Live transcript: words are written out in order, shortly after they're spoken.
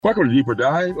Welcome to Deeper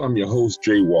Dive. I'm your host,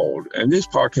 Jay Wald, and this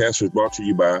podcast is brought to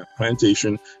you by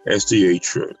Plantation SDA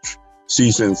Church,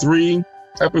 Season 3,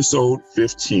 Episode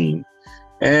 15.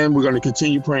 And we're going to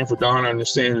continue praying for Donna,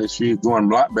 understanding that she's doing a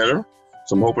lot better.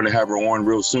 So I'm hoping to have her on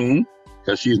real soon,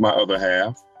 because she's my other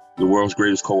half, the world's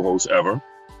greatest co-host ever.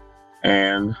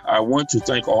 And I want to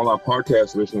thank all our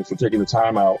podcast listeners for taking the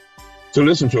time out to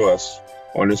listen to us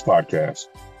on this podcast.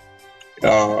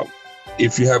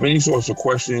 If you have any sorts of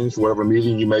questions, whatever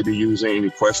medium you may be using, any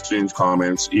questions,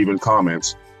 comments, even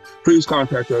comments, please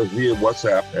contact us via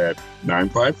WhatsApp at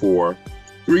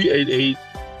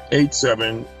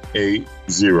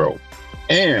 954-388-8780.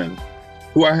 And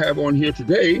who I have on here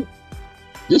today,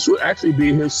 this will actually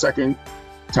be his second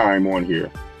time on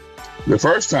here. The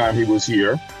first time he was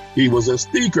here, he was a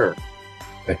speaker.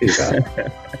 Yeah.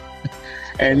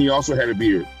 And he also had a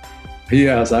beard.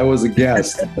 Yes, I was a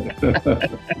guest.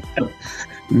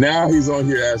 Now he's on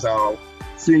here as our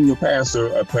senior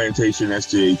pastor at Plantation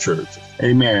SDA Church.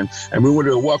 Amen. And we want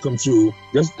to welcome to,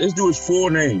 let's do his full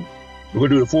name. We're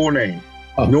going to do the full name.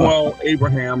 Noel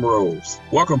Abraham Rose.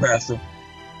 Welcome, Pastor.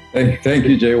 Thank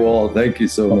you, Jay Wald. Thank you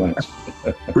so much.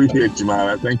 Appreciate you,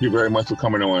 man. Thank you very much for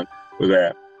coming on with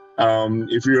that.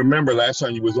 If you remember, last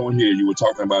time you was on here, you were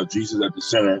talking about Jesus at the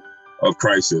center of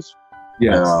crisis.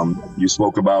 Yes. You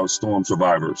spoke about storm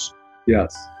survivors.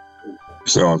 Yes.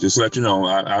 So just to let you know,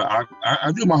 I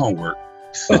do my homework.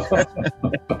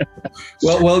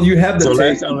 well, you have the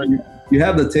tape. You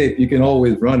have the tape. You can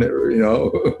always run it. You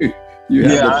know.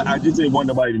 I just didn't want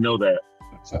nobody to know that.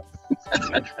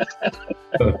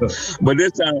 But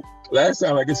last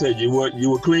time, like I said, you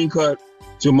were clean cut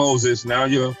to Moses. Now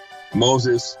you're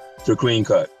Moses to clean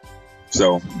cut.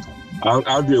 So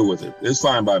I'll deal with it. It's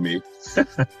fine by me.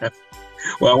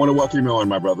 Well, I want to welcome you on,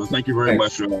 my brother. Thank you very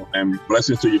much, and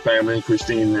blessings to your family,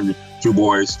 Christine and the two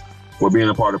boys, for being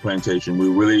a part of Plantation. We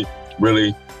really,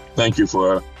 really thank you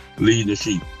for leading the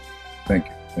sheep. Thank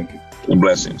you. And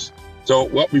blessings. So,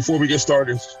 before we get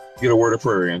started, get a word of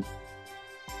prayer in.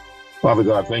 Father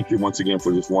God, thank you once again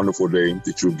for this wonderful day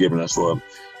that you've given us, Lord.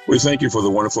 We thank you for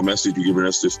the wonderful message you've given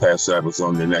us this past Sabbath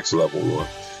on the next level, Lord.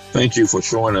 Thank you for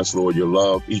showing us, Lord, your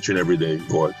love each and every day,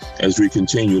 Lord, as we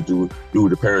continue to do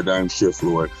the paradigm shift,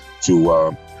 Lord,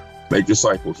 to make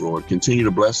disciples, Lord. Continue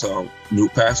to bless our new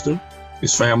pastor,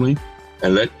 his family,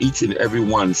 and let each and every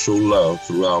one show love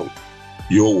throughout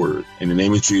your word. In the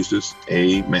name of Jesus,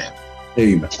 amen.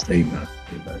 Amen.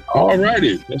 All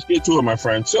righty, let's get to it, my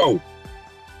friend. So,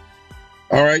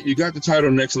 all right, you got the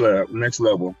title Next Level.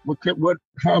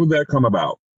 How did that come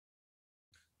about?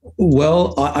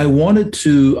 Well, I wanted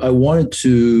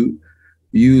to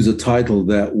use a title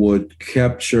that would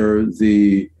capture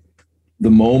the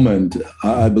moment.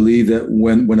 I believe that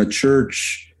when a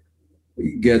church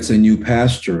gets a new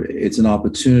pastor, it's an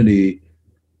opportunity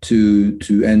to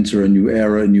enter a new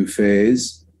era, a new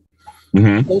phase.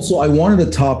 Mm-hmm. Also, I wanted a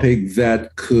topic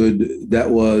that would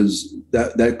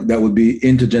be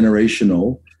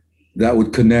intergenerational, that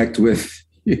would connect with.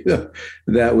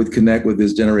 That would connect with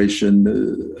this generation,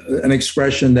 an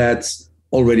expression that's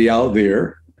already out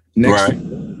there. Right.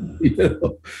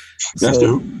 That's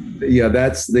true. Yeah,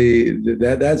 that's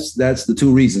the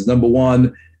two reasons. Number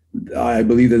one, I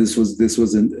believe that this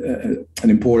was an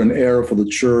important era for the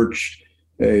church,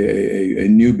 a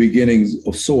new beginnings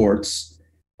of sorts.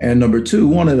 And number two,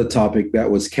 wanted a topic that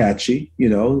was catchy,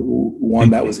 one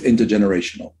that was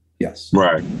intergenerational. Yes.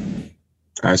 Right.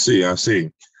 I see.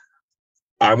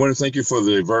 I want to thank you for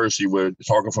the verse you were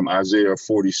talking from Isaiah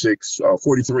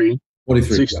 43,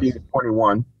 16 yes. to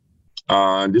 21.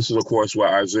 This is, of course,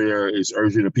 where Isaiah is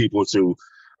urging the people to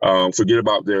forget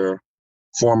about their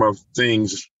former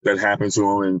things that happened to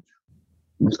them, and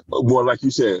more like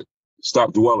you said,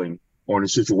 stop dwelling on the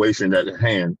situation at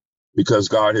hand, because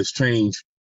God has changed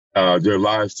their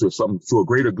lives to a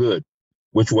greater good,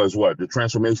 which was what? The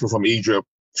transformation from Egypt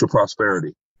to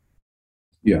prosperity.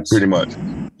 Yes. Pretty much.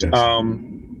 Yes.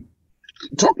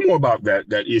 Talk more about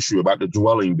that issue, about the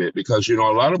dwelling bit, because, a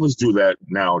lot of us do that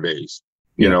nowadays,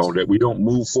 that we don't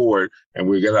move forward and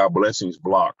we get our blessings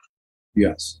blocked.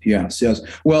 Yes.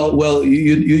 Well,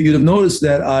 you'd have noticed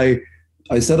that I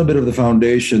set a bit of the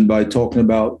foundation by talking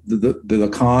about the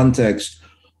context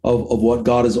of what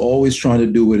God is always trying to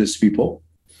do with his people.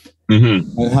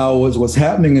 Mm-hmm. And how what's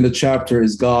happening in the chapter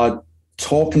is God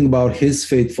talking about his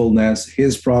faithfulness,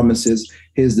 his promises,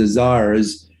 his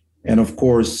desires, and of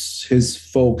course, his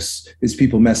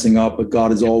people messing up, but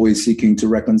God is always seeking to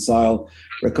reconcile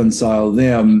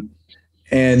them.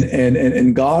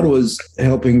 And God was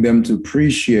helping them to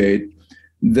appreciate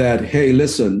that, hey,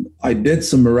 listen, I did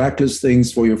some miraculous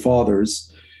things for your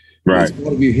fathers. Right. It's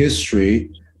part of your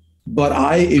history. But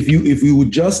if you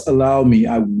would just allow me,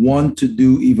 I want to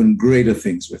do even greater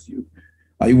things with you.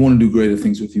 I want to do greater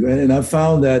things with you. And I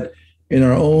found that in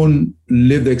my own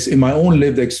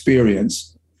lived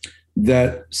experience,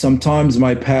 that sometimes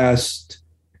my past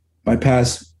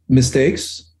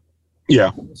mistakes,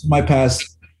 my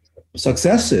past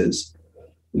successes,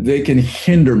 they can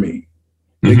hinder me.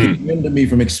 They can hinder me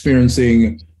from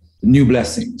experiencing new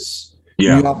blessings,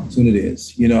 new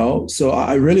opportunities, So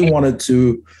I really wanted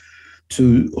to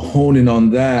hone in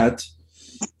on that,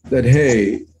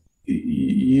 hey,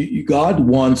 God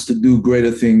wants to do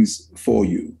greater things for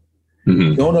you.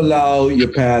 Don't allow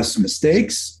your past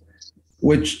mistakes,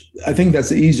 which I think that's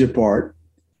the easier part,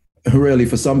 really,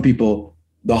 for some people.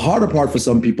 The harder part for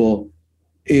some people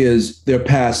is their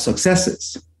past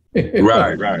successes.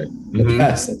 Right. The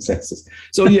past successes.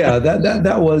 So yeah,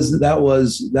 that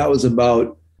was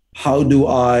about how do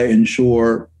I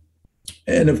ensure,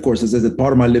 and of course, as a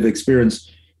part of my lived experience,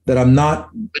 that I'm not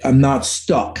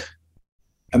stuck.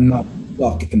 I'm not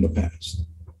stuck in the past.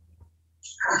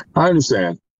 I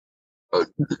understand.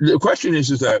 The question is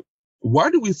that why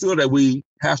do we feel that we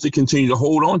have to continue to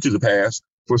hold on to the past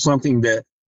for something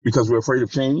because we're afraid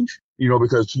of change?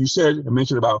 Because you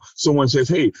mentioned about someone says,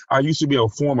 hey, I used to be a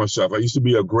former self. I used to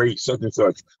be a great such and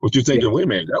such. But you're thinking, wait a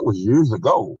minute, that was years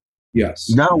ago. Yes.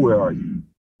 Now where are you?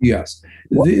 Yes.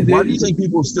 Why do you think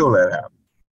people still let happen?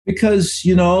 Because,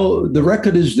 the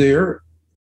record is there.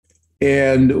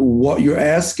 And what you're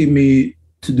asking me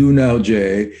to do now,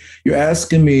 Jay, you're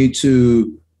asking me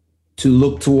to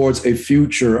look towards a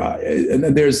future.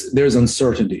 And there's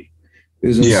uncertainty.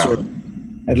 There's uncertainty.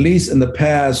 At least in the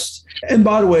past. And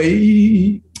by the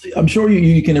way, I'm sure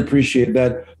you can appreciate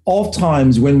that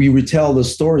oftentimes when we retell the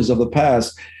stories of the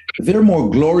past, they're more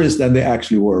glorious than they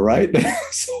actually were, right?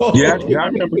 So, I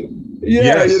remember.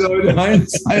 Yeah, in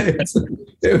hindsight,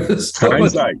 it was so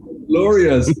much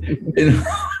glorious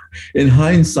in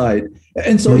hindsight.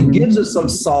 And so it gives us some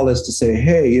solace to say,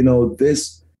 hey,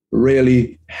 this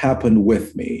really happened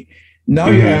with me. Now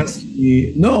you ask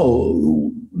me,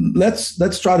 no,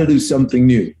 let's try to do something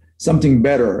new, something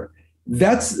better.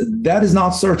 That is not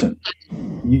certain.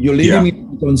 You're leaving me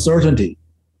with uncertainty.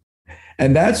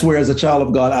 And that's where, as a child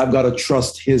of God, I've got to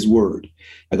trust his word.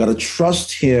 I got to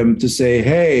trust him to say,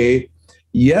 hey,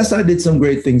 yes, I did some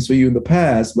great things for you in the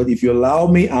past, but if you allow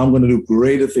me, I'm going to do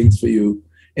greater things for you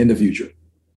in the future.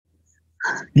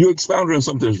 You expounded on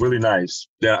something that's really nice.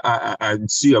 That I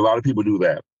see a lot of people do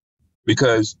that,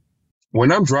 because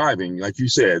when I'm driving, like you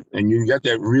said, and you got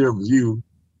that rear view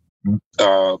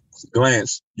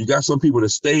glance, you got some people that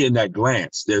stay in that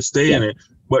glance. They're staying in it,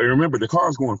 but remember, the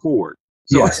car's going forward.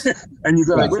 So, and you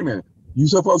go like, wait a minute, you're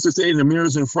supposed to stay in the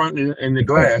mirrors in front and the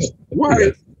glass. Why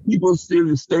do people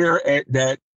still stare at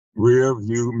that rear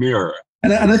view mirror?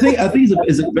 And I think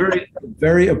it's a very,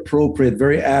 very appropriate,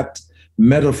 very apt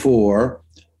metaphor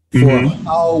for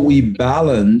how we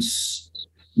balance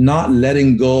not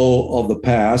letting go of the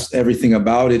past, everything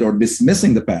about it, or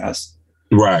dismissing the past,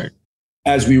 right,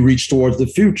 as we reach towards the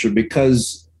future.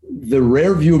 Because the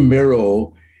rear view mirror,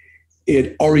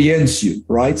 it orients you,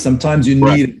 right? Sometimes you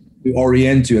need it to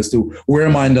orient you as to where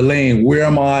am I in the lane, where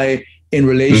am I in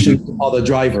relation to other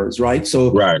drivers, right?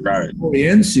 So it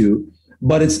orients you,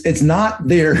 but it's not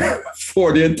there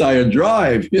for the entire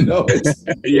drive, It's,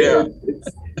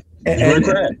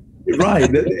 right.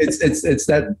 It's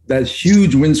that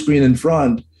huge windscreen in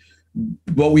front.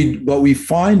 But we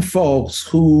find folks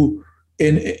who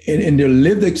in their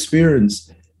lived experience,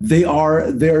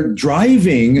 they're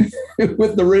driving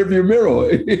with the rearview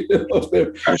mirror.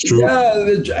 That's true.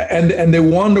 Yeah, and they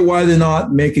wonder why they're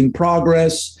not making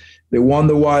progress. They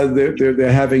wonder why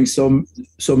they're having so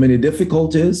many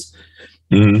difficulties.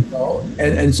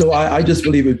 And so I just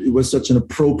believe it was such an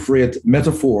appropriate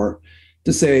metaphor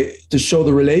to show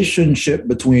the relationship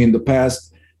between the past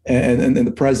and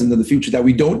the present and the future, that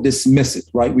we don't dismiss it,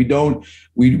 right?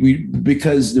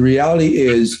 Because the reality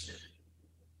is,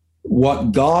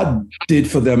 what God did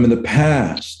for them in the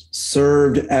past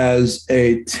served as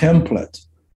a template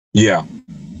to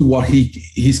what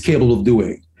he's capable of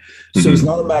doing. So it's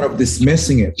not a matter of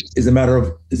dismissing it. It's a matter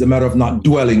of not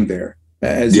dwelling there,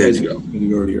 as you said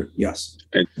earlier. Yes.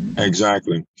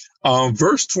 Exactly.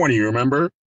 Verse 20,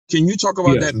 remember? Can you talk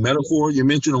about that metaphor you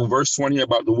mentioned on verse 20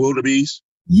 about the wildebeest?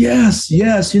 Yes.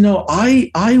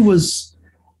 I was,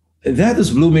 that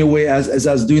just blew me away as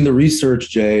I was doing the research,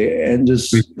 Jay, and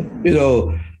just,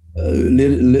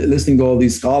 listening to all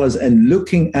these scholars and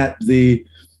looking at the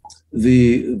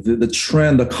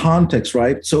trend, the context,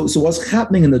 right? So what's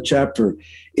happening in the chapter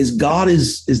is God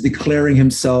is declaring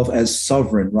himself as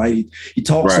sovereign, right? He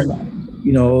talks Right. about,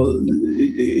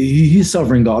 he's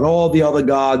sovereign God. All the other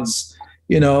gods,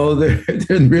 they're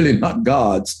really not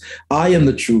gods. I am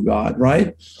the true God,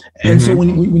 right? And so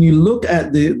when you look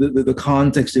at the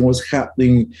context and what's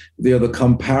happening there, the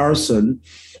comparison,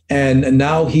 and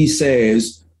now he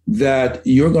says that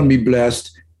you're going to be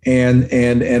blessed, and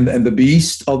the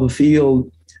beast of the field,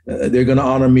 they're going to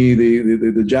honor me,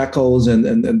 the jackals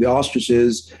and the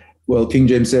ostriches. Well, King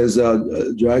James says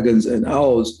dragons and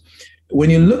owls. When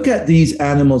you look at these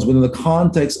animals within the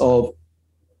context of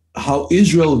how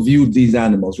Israel viewed these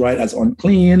animals, right, as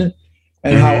unclean,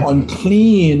 and how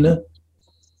uncleanness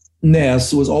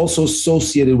was also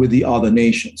associated with the other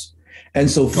nations.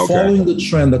 And so following the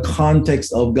trend, the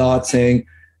context of God saying,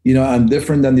 I'm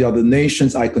different than the other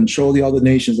nations. I control the other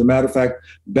nations. As a matter of fact,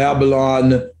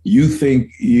 Babylon, you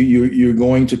think you're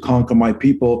going to conquer my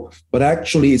people, but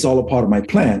actually it's all a part of my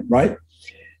plan, right?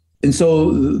 And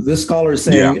so the scholar is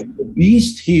saying the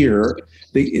beast here,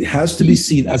 it has to be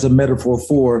seen as a metaphor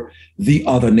for the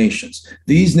other nations.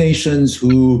 These nations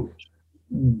who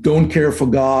don't care for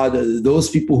God,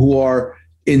 those people who are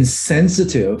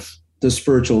insensitive to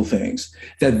spiritual things,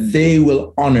 that they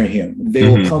will honor him. They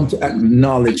will come to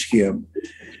acknowledge him.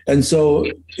 And so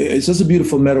it's just a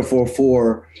beautiful metaphor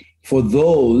for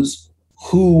those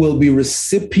who will be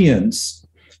recipients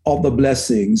of the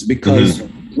blessings, because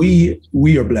we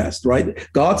are blessed, right?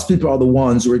 God's people are the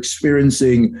ones who are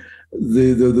experiencing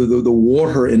the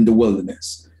water in the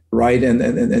wilderness, right?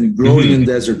 And growing in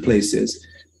desert places.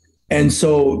 And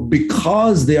so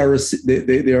because they're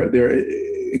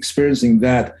experiencing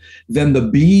that, then the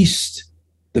beast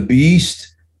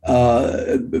benefits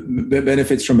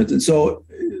from it. And so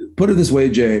put it this way,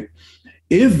 Jay,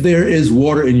 if there is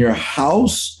water in your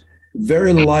house,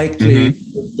 very likely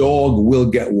the dog will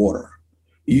get water.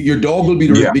 Your dog will be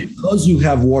because you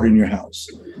have water in your house,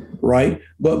 right?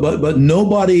 But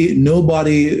nobody,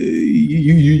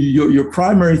 your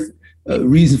primary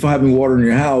reason for having water in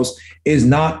your house is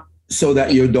not so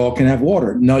that your dog can have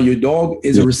water. No, your dog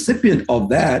is a recipient of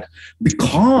that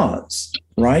because,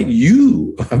 right,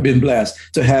 you have been blessed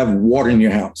to have water in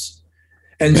your house.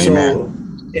 And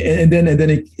Amen. then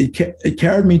it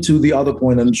carried me to the other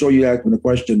point. I'm sure you asked me the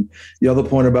question, the other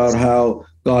point about how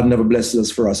God never blesses us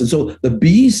for us. And so the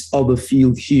beast of the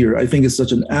field here, I think, is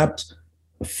such an apt,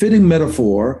 fitting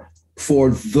metaphor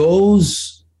for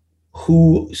those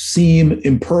who seem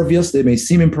impervious. They may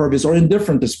seem impervious or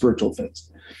indifferent to spiritual things.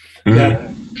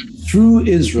 That through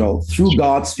Israel, through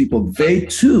God's people, they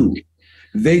too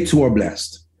are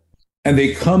blessed. And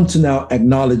they come to now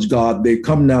acknowledge God. They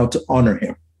come now to honor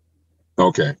him.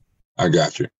 Okay, I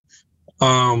got you.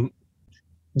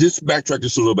 Just backtrack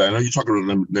just a little bit. I know you're talking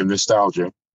about the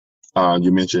nostalgia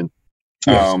you mentioned.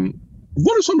 Yes.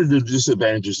 What are some of the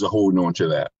disadvantages of holding on to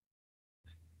that?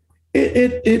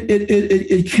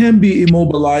 It can be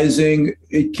immobilizing.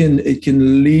 It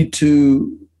can lead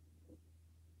to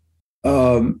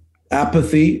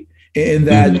apathy, in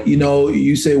that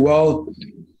you say, well,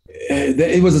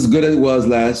 it was as good as it was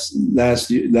last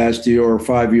year or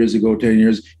 5 years ago, 10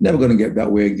 years. Never going to get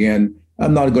that way again.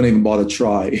 I'm not going to even bother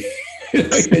try.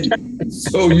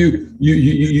 So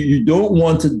you don't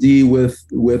want to deal with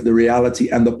the reality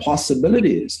and the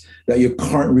possibilities that your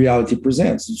current reality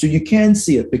presents. So you can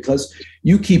see it because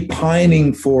you keep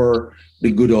pining for the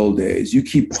good old days. You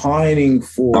keep pining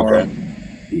for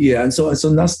and so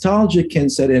nostalgia can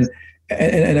set in.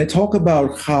 And I talk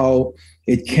about how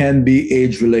it can be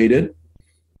age-related,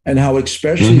 and how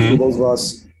especially for those of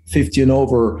us 50 and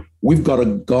over, we've got to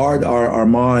guard our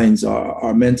minds,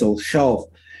 our mental health,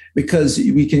 because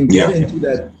we can get into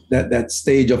that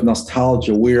stage of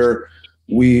nostalgia where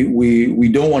we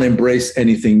don't want to embrace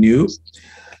anything new.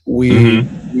 We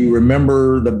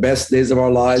remember the best days of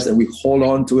our lives and we hold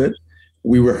on to it.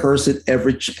 We rehearse it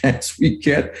every chance we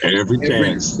get. Every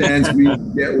chance we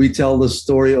get, we tell the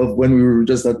story of when we were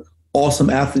just an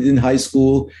awesome athlete in high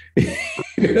school. And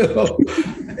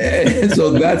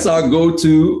so that's our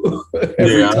go-to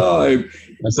every time.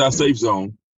 That's our safe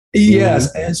zone.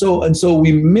 Yes, and so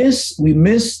we miss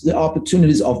the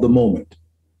opportunities of the moment.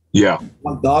 Yeah,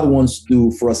 what God wants to do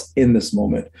for us in this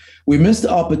moment. We miss the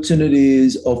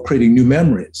opportunities of creating new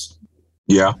memories.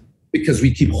 Yeah. Because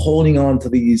we keep holding on to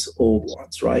these old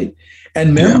ones, right?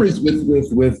 And memories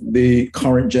with the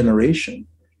current generation,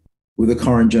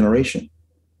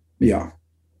 Yeah.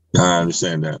 I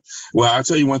understand that. Well, I'll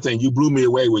tell you one thing. You blew me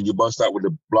away when you bust out with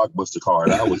the Blockbuster card.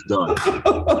 I was done.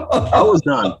 I was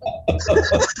done.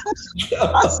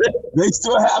 I said, they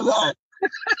still have that.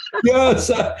 Yes,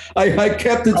 I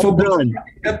kept it for done. I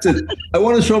kept it. I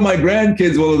want to show my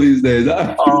grandkids one of these days.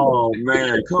 Oh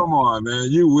man, come on,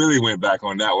 man! You really went back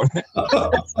on that one.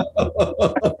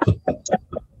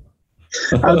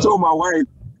 I told my wife.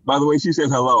 By the way, she said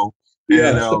hello, and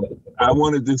Yes. I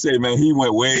wanted to say, man, he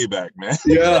went way back, man.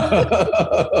 Yeah.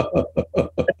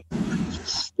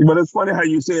 But it's funny how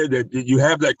you said that you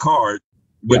have that card,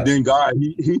 but Yes. then God,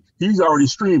 he's already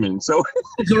streaming. So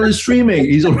He's already streaming.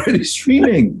 He's already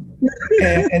streaming.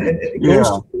 And it goes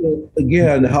to,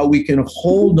 again, how we can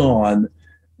hold on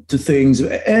to things.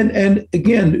 And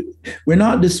again, we're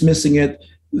not dismissing it.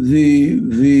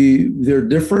 There are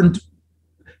different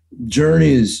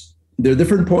journeys. There are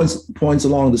different points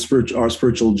along our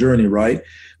spiritual journey, right?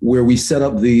 Where we set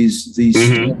up these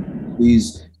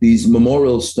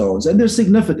memorial stones, and they're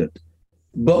significant,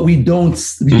 but we don't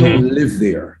live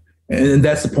there. And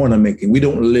that's the point I'm making. We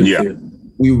don't live there.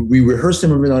 We rehearse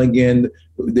them every now and again.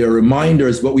 They're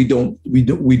reminders, but we don't,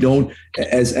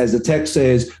 as the text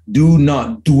says, do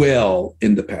not dwell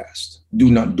in the past. Do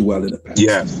not dwell in the past.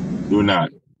 Yes, do not.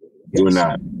 Do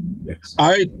not. Yes.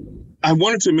 I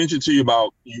wanted to mention to you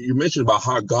about, you mentioned about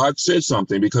how God said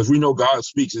something, because we know God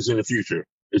speaks is in the future.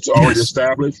 It's already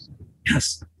established.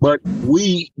 Yes. But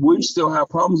we still have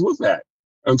problems with that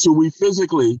until we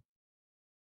physically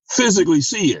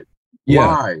see it. Yeah.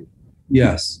 Why?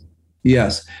 Yes.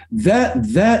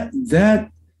 That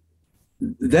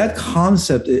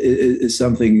concept is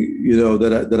something,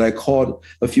 that I caught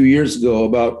a few years ago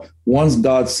about once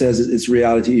God says it's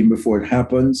reality even before it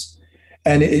happens.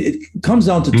 And it comes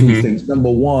down to two things. Number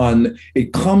one,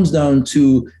 it comes down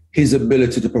to his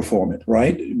ability to perform it,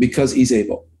 right? Because he's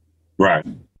able. Right.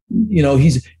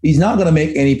 He's not going to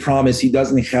make any promise he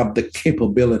doesn't have the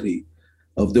capability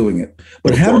of doing it.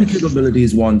 But having the capability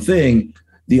is one thing.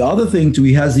 The other thing too,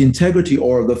 he has the integrity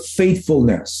or the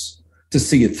faithfulness to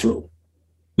see it through.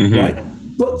 Right?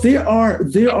 But there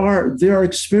are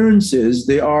experiences,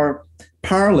 there are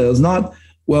parallels, not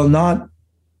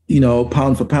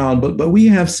pound for pound, but we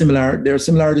have there are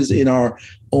similarities in our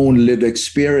own lived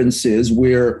experiences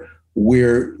where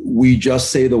we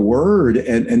just say the word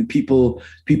and people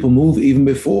move even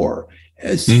before.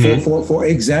 For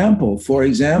example,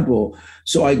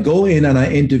 so I go in and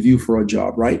I interview for a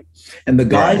job, right? And the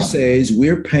guy says,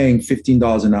 we're paying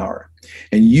 $15 an hour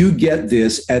and you get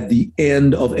this at the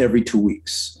end of every 2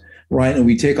 weeks, right? And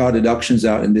we take our deductions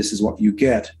out and this is what you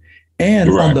get. And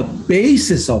on the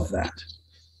basis of that,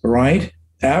 right,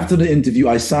 after the interview,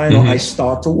 I sign on, I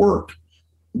start to work.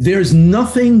 There's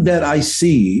nothing that I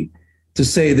see to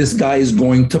say this guy is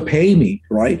going to pay me,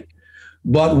 right?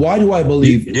 But why do I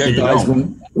believe the guy's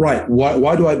going? Right.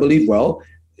 Why do I believe? Well,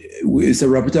 it's a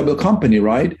reputable company,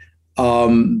 right?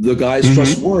 The guy's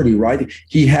trustworthy, right?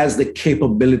 He has the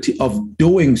capability of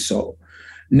doing so.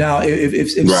 Now,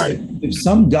 if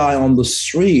some guy on the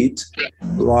street,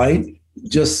 right,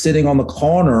 just sitting on the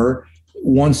corner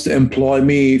wants to employ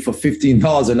me for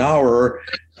 $15 an hour,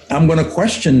 I'm going to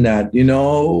question that.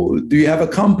 Do you have a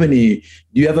company?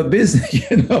 Do you have a business?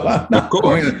 Of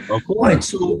course. Right.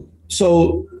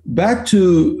 So back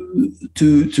to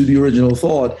the original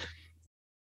thought,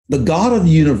 the God of the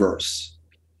universe,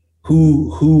 who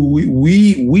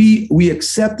we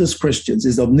accept as Christians,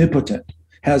 is omnipotent,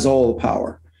 has all the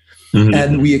power,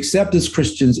 and we accept as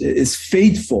Christians is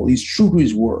faithful. He's true to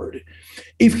his word.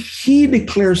 If he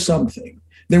declares something,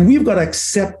 then we've got to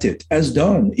accept it as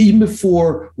done, even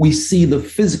before we see the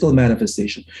physical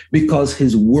manifestation, because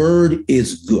his word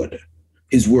is good.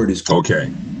 His word is good.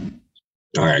 Okay.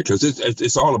 All right, because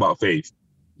it's all about faith,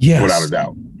 without a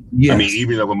doubt. Yes. I mean,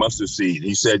 even of a mustard seed,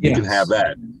 he said you can have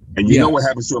that, and you know what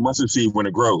happens to a mustard seed when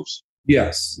it grows.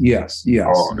 Yes.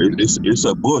 Oh, it's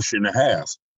a bush and a half.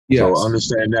 Yes. So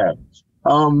understand that.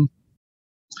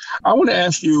 I want to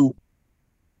ask you,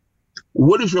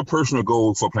 what is your personal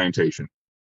goal for Plantation?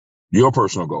 Your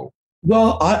personal goal?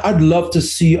 Well, I'd love to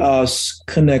see us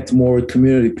connect more with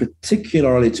community,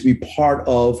 particularly to be part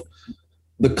of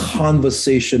the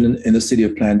conversation in the city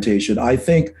of Plantation. I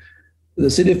think the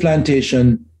city of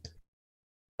Plantation,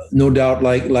 no doubt,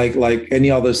 like any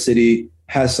other city,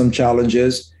 has some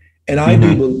challenges. And I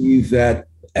do believe that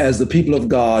as the people of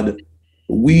God,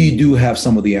 we do have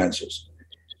some of the answers.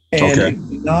 And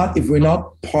if we're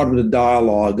not part of the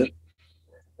dialogue,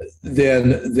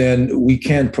 then we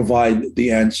can't provide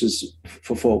the answers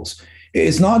for folks.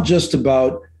 It's not just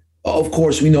about, of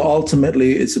course, we know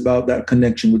ultimately it's about that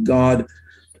connection with God.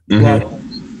 But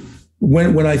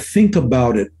when I think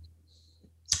about it,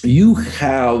 you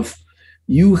have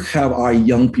our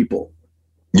young people.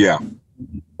 Yeah.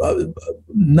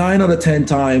 9 out of 10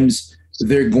 times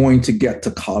they're going to get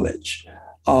to college.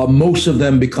 most of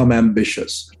them become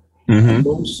ambitious. Mm-hmm.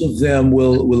 Most of them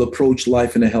will approach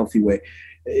life in a healthy way.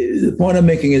 The point I'm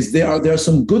making is there are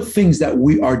some good things that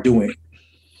we are doing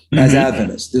as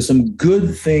Adventists. There's some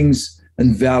good things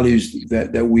and values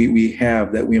that we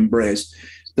have, that we embrace,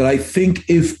 that I think,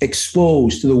 if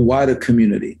exposed to the wider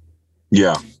community,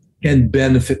 can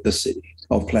benefit the city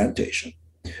of Plantation.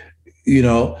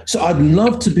 So I'd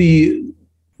love to be,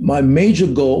 my major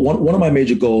goal, one of my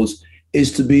major goals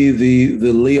is to be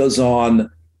the liaison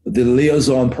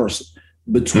person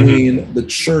between the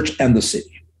church and the city.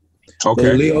 Okay.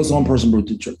 The liaison person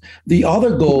between the church. The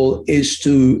other goal is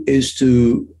to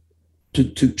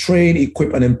train,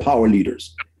 equip, and empower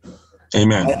leaders.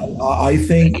 Amen. I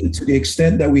think, to the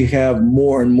extent that we have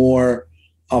more and more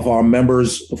of our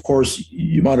members, of course,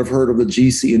 you might have heard of the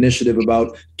GC initiative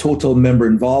about total member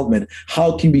involvement.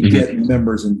 How can we get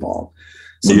members involved?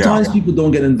 Sometimes people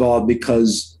don't get involved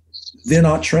because they're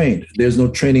not trained. There's no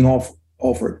training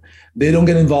offered. They don't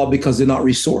get involved because they're not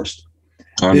resourced.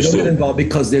 They don't get involved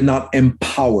because they're not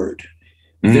empowered.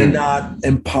 They're not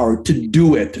empowered to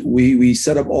do it. We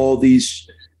set up all these,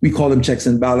 we call them checks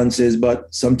and balances,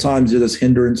 but sometimes there's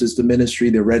hindrances to ministry,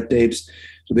 they're red tapes.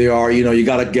 So they are, you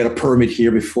got to get a permit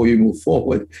here before you move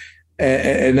forward,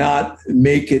 and not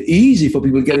make it easy for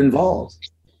people to get involved.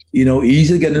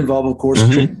 Easy to get involved, of course,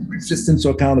 resistance to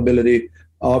accountability,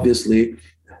 obviously.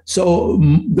 So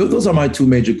those are my two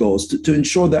major goals, to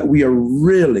ensure that we are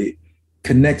really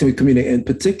connecting with community, and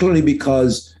particularly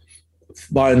because,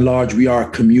 by and large, we are a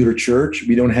commuter church.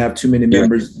 We don't have too many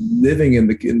members living in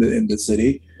the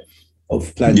city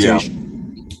of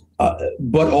Plantation,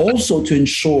 but also to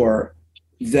ensure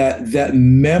that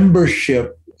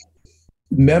membership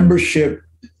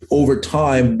over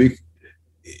time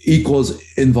equals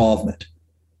involvement,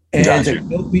 and to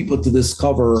help people to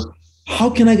discover, how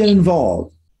can I get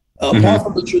involved apart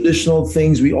from the traditional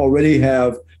things we already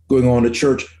have going on in the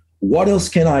church? What else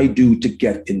can I do to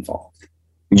get involved?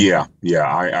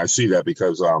 I see that,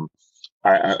 because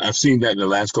I've seen that in the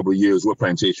last couple of years with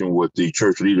Plantation, with the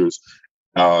church leaders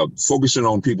focusing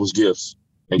on people's gifts,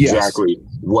 exactly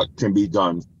what can be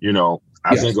done.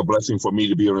 I think a blessing for me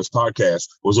to be on this podcast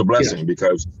was a blessing,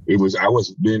 because I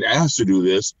was being asked to do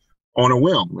this on a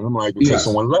whim, and I'm like, because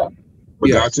someone left. But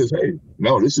God says, hey,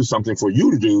 no, this is something for you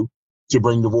to do, to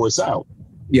bring the voice out.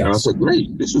 And I said,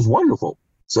 great, this is wonderful.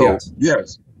 So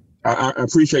yes. I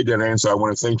appreciate that answer. I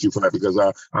want to thank you for that, because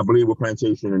I believe with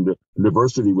Plantation and the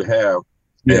diversity we have,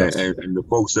 and the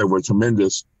folks that were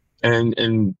tremendous, and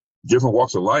in different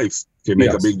walks of life, can make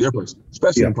a big difference,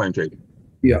 especially in Plantation.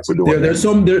 Yes, there's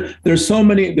so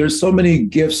many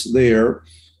gifts there.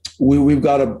 We've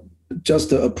got a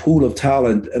pool of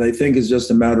talent, and I think it's just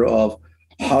a matter of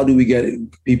how do we get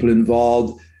people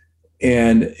involved,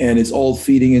 and it's all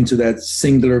feeding into that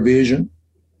singular vision.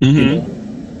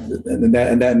 And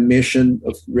that mission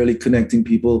of really connecting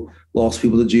lost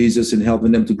people to Jesus, and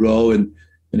helping them to grow, and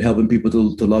helping people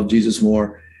to love Jesus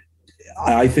more.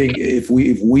 I think if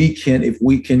we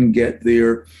can get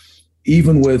there,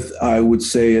 even with, I would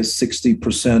say,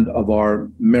 60% of our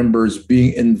members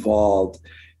being involved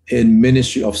in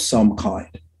ministry of some kind,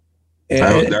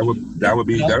 and that would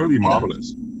be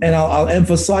marvelous. And I'll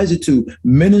emphasize it too: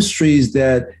 ministries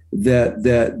that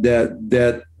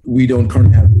we don't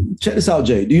currently have. Check this out,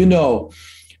 Jay. Do you know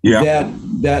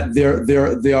that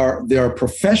there are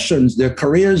professions, there are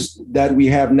careers that we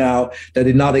have now that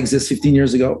did not exist 15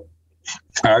 years ago?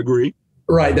 I agree.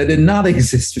 Right, that did not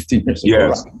exist 15 years ago.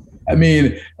 Yes. Right? I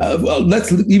mean,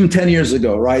 let's even 10 years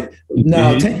ago, right?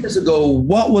 Now, 10 years ago,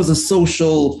 what was a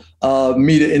social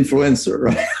media influencer,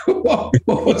 right?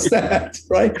 what was that,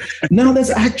 right? Now that's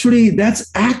actually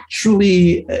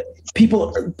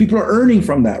people are earning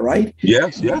from that, right?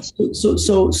 Yes.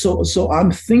 So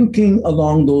I'm thinking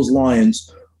along those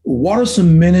lines. What are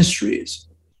some ministries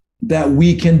that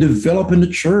we can develop in the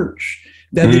church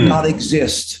that did not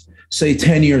exist, say,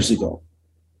 10 years ago?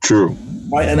 True.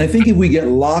 Right. And I think if we get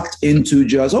locked into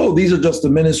just, these are just the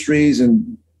ministries,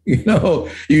 and you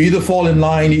either fall in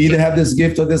line, you either have this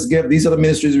gift or this gift. These are the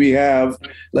ministries we have.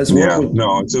 Let's work with.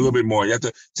 No, it's a little bit more. You have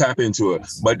to tap into it.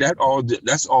 But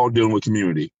that's all dealing with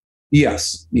community.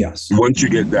 Yes. Once you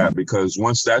get that, because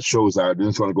once that shows out, then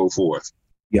it's going to go forth.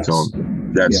 Yes. So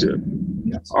that's it.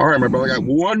 Yes. All right, my brother. I got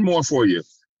one more for you.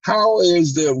 How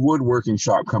is the woodworking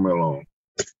shop coming along?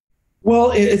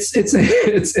 Well, it's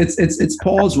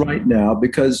paused right now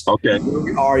because we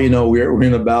are, we're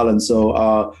in a balance.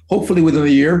 So hopefully within a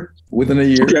year,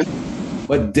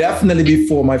 but definitely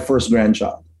before my first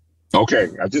grandchild. Okay,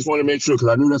 I just want to make sure, because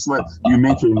I knew that's what you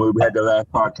mentioned when we had the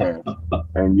last podcast,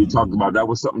 and you talked about that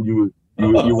was something you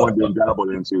you wanted to dabble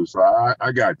into. So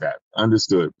I got that.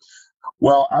 Understood.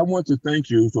 Well, I want to thank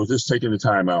you for just taking the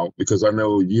time out, because I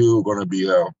know you're going to be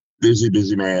a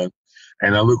busy man.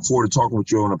 And I look forward to talking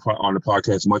with you on the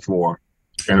podcast much more,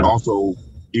 and also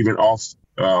even off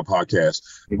podcast.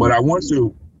 But I want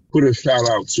to put a shout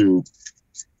out to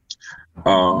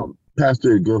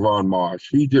Pastor Gervon Marsh.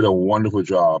 He did a wonderful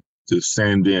job to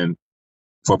stand in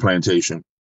for Plantation,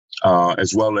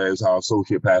 as well as our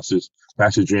associate pastors,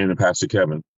 Pastor Jen and Pastor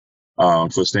Kevin,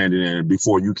 for standing in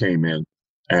before you came in.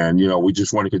 And, we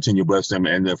just want to continue to bless them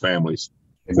and their families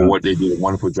for what they did. A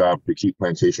wonderful job to keep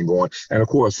Plantation going. And of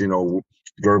course,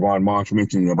 Gervon Marsh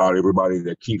mentioned about everybody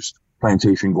that keeps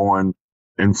Plantation going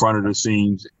in front of the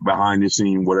scenes, behind the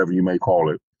scene, whatever you may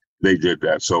call it. They did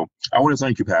that. So I want to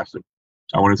thank you, Pastor.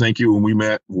 I want to thank you when we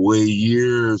met way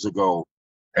years ago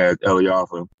at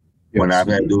Eliafa, when I've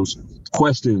had those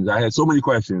questions. I had so many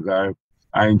questions.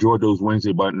 I enjoyed those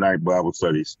Wednesday night Bible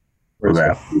studies for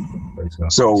that.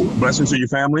 So blessings to your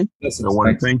family. I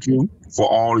want to thank you for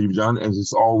all you've done.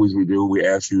 As always we do, we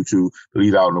ask you to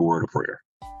lead out in a word of prayer.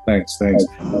 Thanks.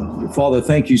 Father,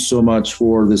 thank you so much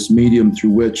for this medium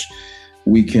through which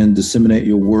we can disseminate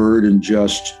your word and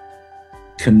just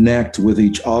connect with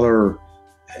each other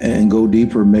and go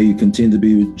deeper. May you continue to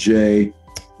be with Jay.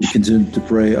 We continue to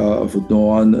pray for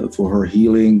Dawn, for her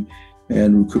healing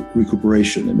and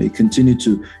recuperation. And may you continue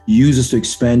to use us to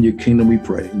expand your kingdom, we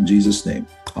pray. In Jesus' name,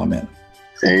 amen.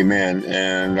 Amen.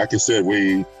 And like I said,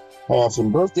 we have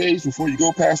some birthdays. Before you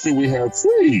go, Pastor, we have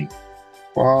 3.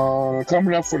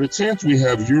 Coming up for the 10th, we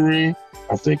have Yuri,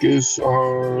 I think is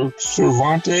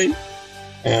Cervante,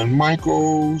 and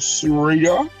Michael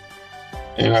Surya.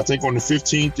 And I think on the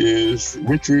 15th is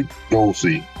Richard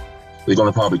Dolce. They're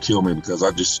going to probably kill me because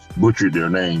I just butchered their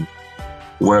name,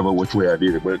 which way I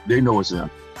did it, but they know it's them.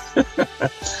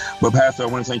 But Pastor, I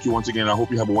want to thank you once again. I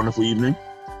hope you have a wonderful evening.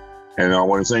 And I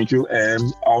want to thank you.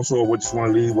 And also, I just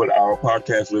want to leave with our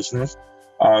podcast listeners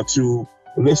to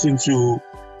listen to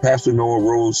Pastor Noah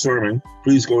Rowe's sermon.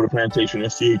 Please go to Plantation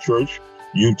SDA Church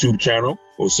YouTube channel,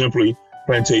 or simply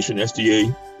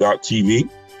PlantationSDA.tv.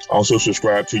 Also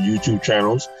subscribe to YouTube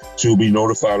channels to be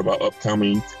notified about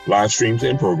upcoming live streams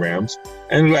and programs.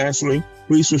 And lastly,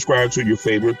 please subscribe to your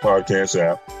favorite podcast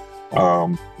app,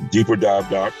 Deeper Dive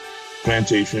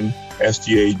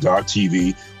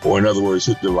PlantationSDA.tv, or in other words,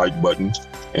 hit the like button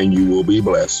and you will be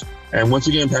blessed. And once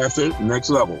again, Pastor, next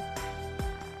level.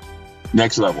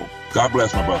 God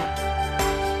bless, my brother.